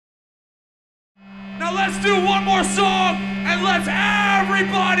Now let's do one more song and let's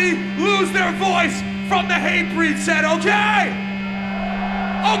everybody lose their voice from the Hatebreed set, okay?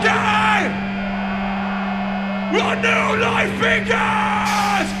 Okay! A new life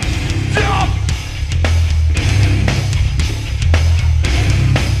begins! Jump!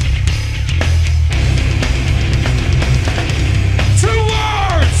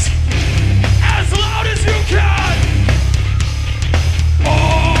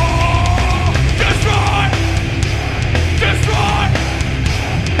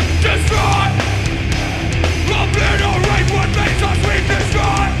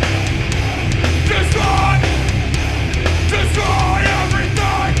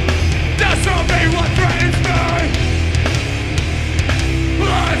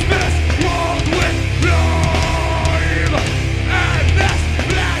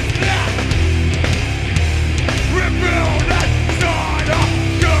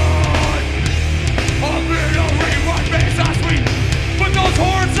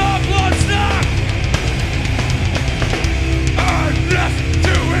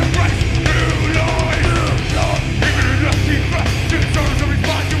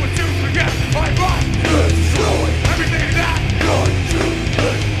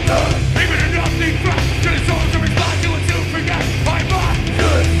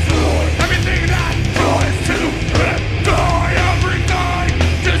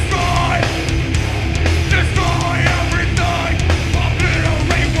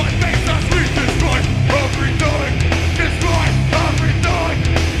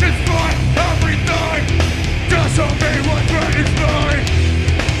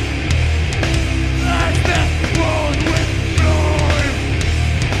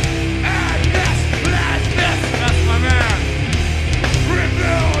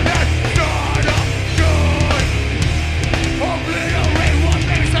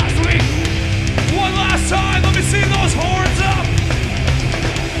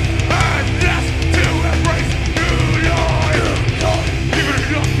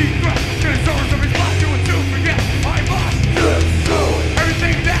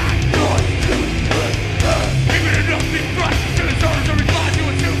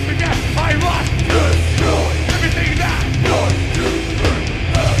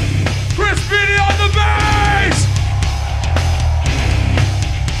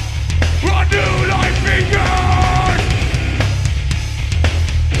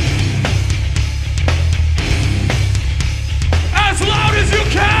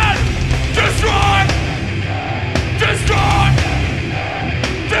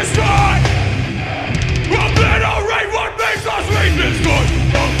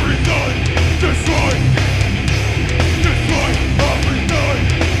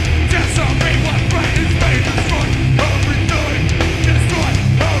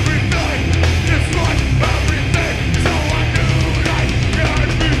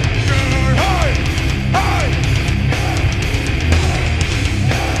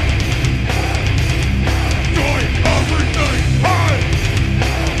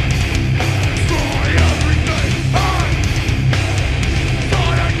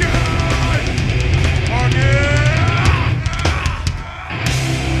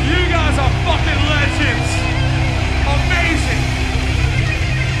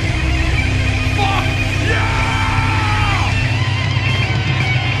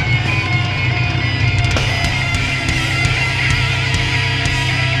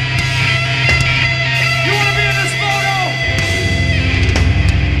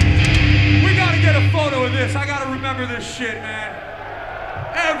 I gotta remember this shit, man.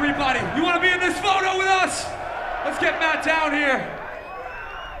 Everybody, you wanna be in this photo with us? Let's get Matt down here.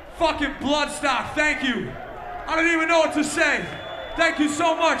 Fucking Bloodstock, thank you. I don't even know what to say. Thank you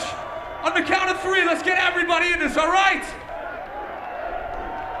so much. On the count of 3, let's get everybody in this, all right?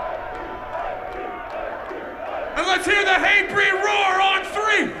 And let's hear the Hatebreed roar on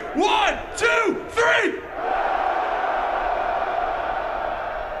 3. 1, 2, 3.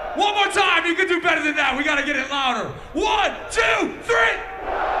 One more time, you can do better than that. We gotta get it louder. 1, 2, 3.